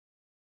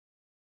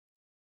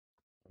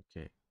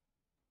Okay,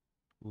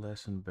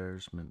 less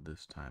embarrassment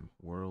this time.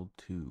 World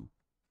 2,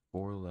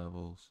 4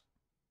 levels,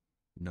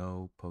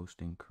 no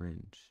posting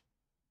cringe.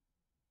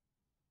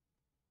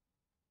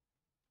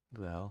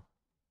 Well,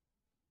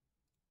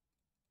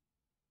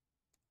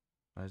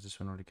 why is this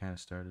one already kind of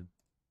started?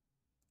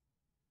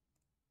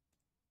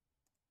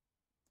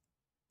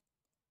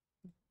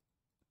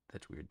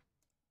 That's weird.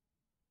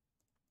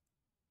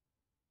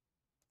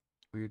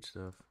 Weird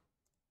stuff.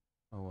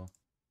 Oh well.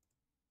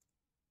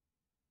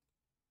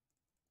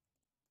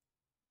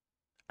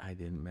 I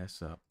didn't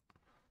mess up.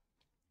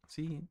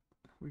 See,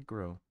 we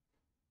grow.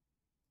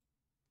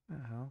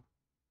 The hell?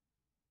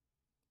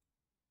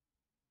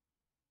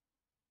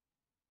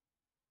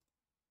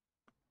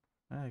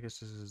 I guess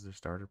this is the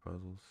starter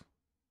puzzles.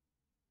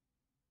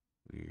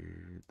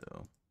 Weird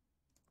though.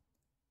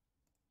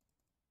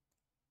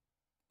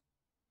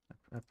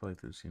 I played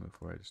through this game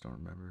before, I just don't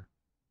remember.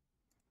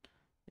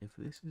 If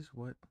this is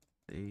what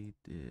they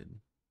did.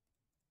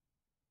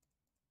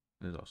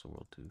 There's also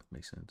World 2.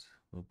 Makes sense.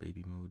 Little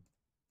baby mode.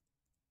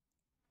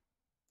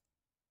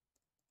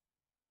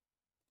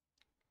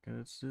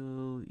 It's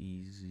still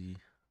easy.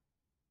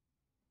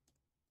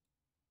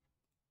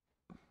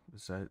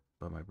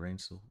 But my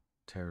brain's still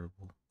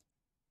terrible.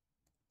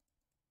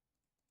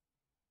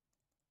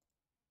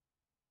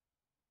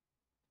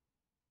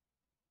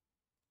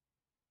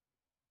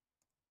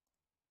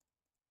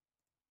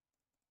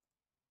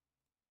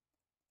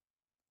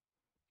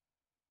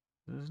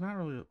 There's not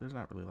really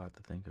a lot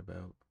to think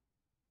about.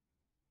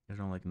 There's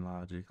no like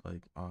logic,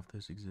 like oh if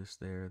this exists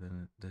there,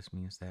 then this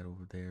means that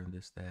over there, and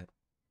this that.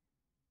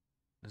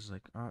 It's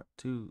like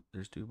two.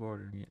 There's two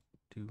bordering it.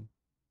 Two.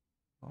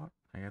 Oh,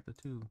 I got the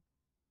two.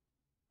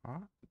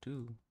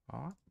 Two.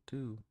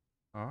 Two.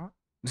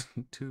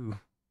 Two.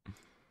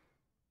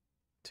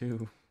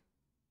 Two.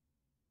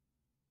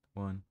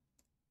 One.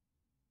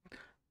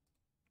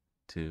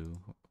 Two.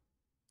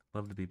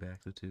 Love to be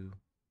back to two.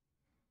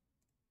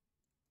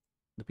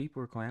 The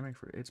people are clamoring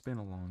for it. It's been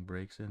a long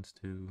break since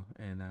two,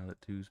 and now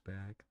that two's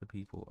back, the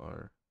people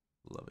are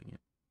loving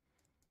it.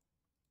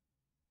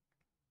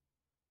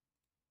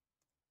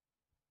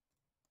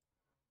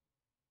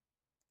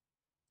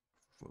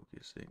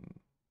 Focusing.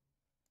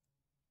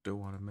 Don't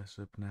want to mess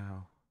up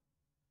now.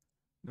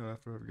 Not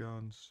after I've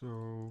gone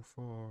so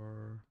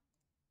far.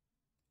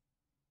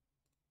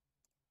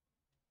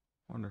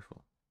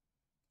 Wonderful.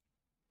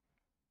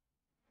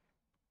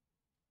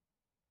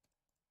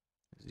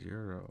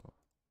 0,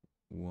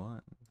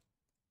 1.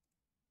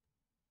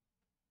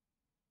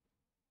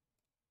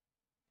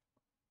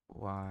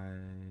 Why?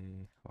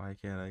 Why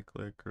can't I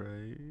click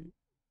right?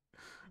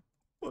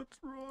 What's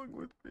wrong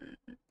with me?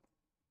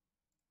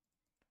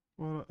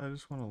 Well, I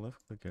just want to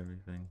left click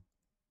everything.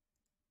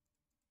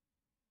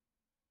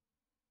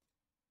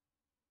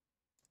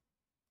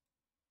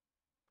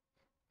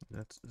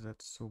 That's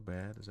so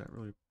bad. Is that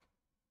really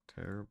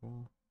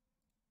terrible?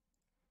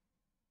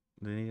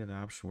 They need an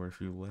option where if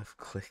you left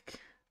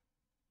click,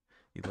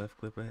 you left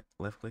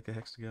click a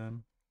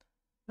hexagon.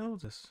 It'll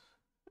just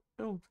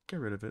it'll get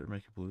rid of it or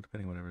make it blue,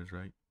 depending on whatever is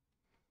right.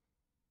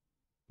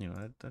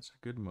 That's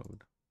a good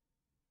mode.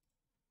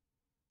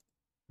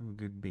 A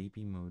good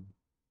baby mode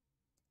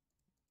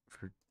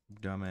for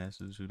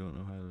dumbasses who don't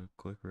know how to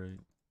click right.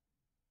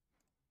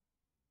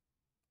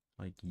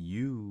 Like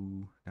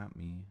you, not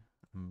me.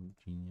 I'm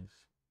a genius.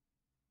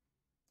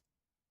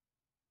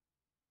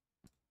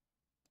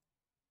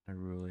 I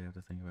really have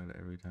to think about it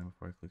every time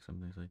before I click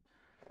something. It's like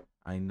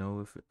I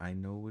know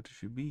what it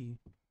should be.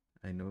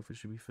 I know if it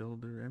should be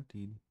filled or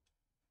emptied.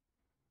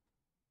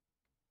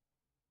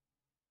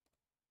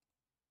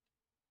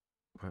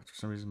 But for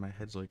some reason my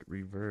head's like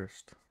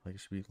reversed. Like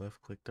it should be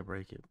left click to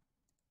break it.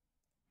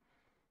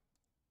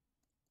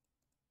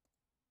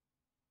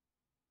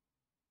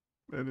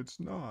 And it's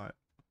not.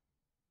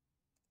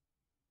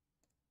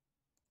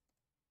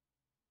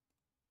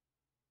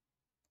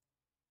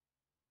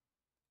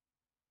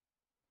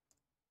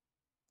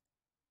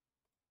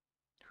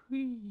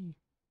 Whee!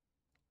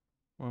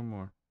 One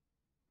more.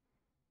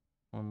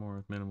 One more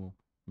with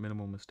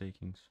minimal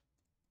mistakings.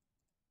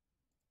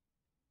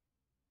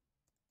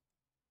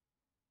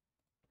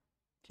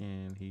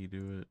 Can he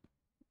do it?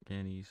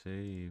 Can he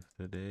save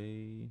the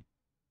day?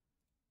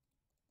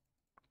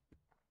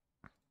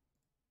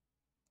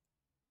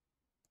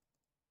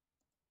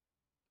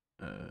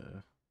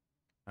 Uh,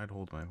 I'd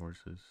hold my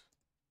horses.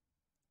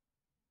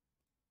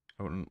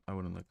 I wouldn't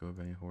let go of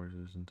any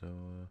horses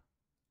until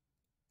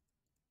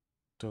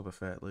the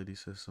fat lady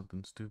says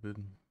something stupid.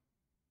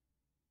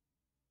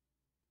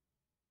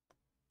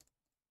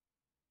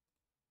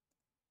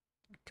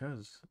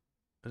 Cause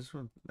that's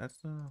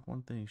the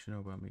one thing you should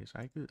know about me is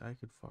I could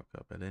fuck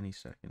up at any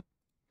second.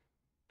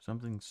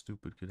 Something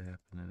stupid could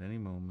happen at any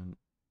moment.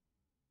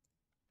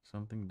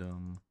 Something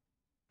dumb,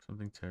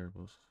 something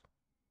terrible.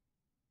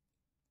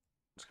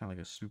 It's kind of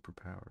like a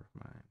superpower of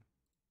mine.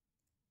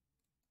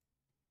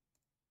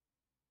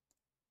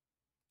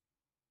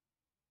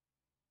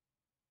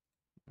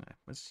 Yeah,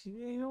 but see,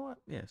 you know what?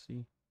 Yeah,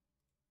 see.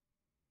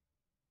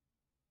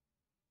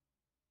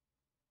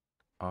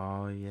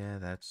 Oh yeah,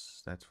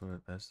 that's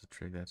the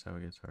trick. That's how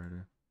it gets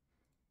harder.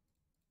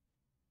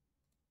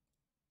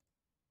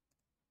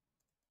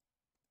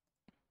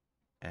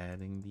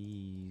 Adding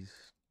these.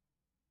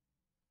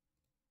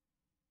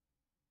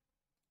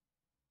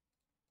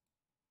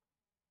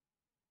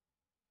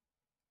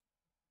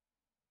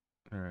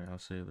 All right, I'll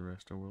save the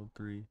rest of World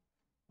 3.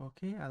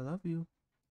 Okay, I love you.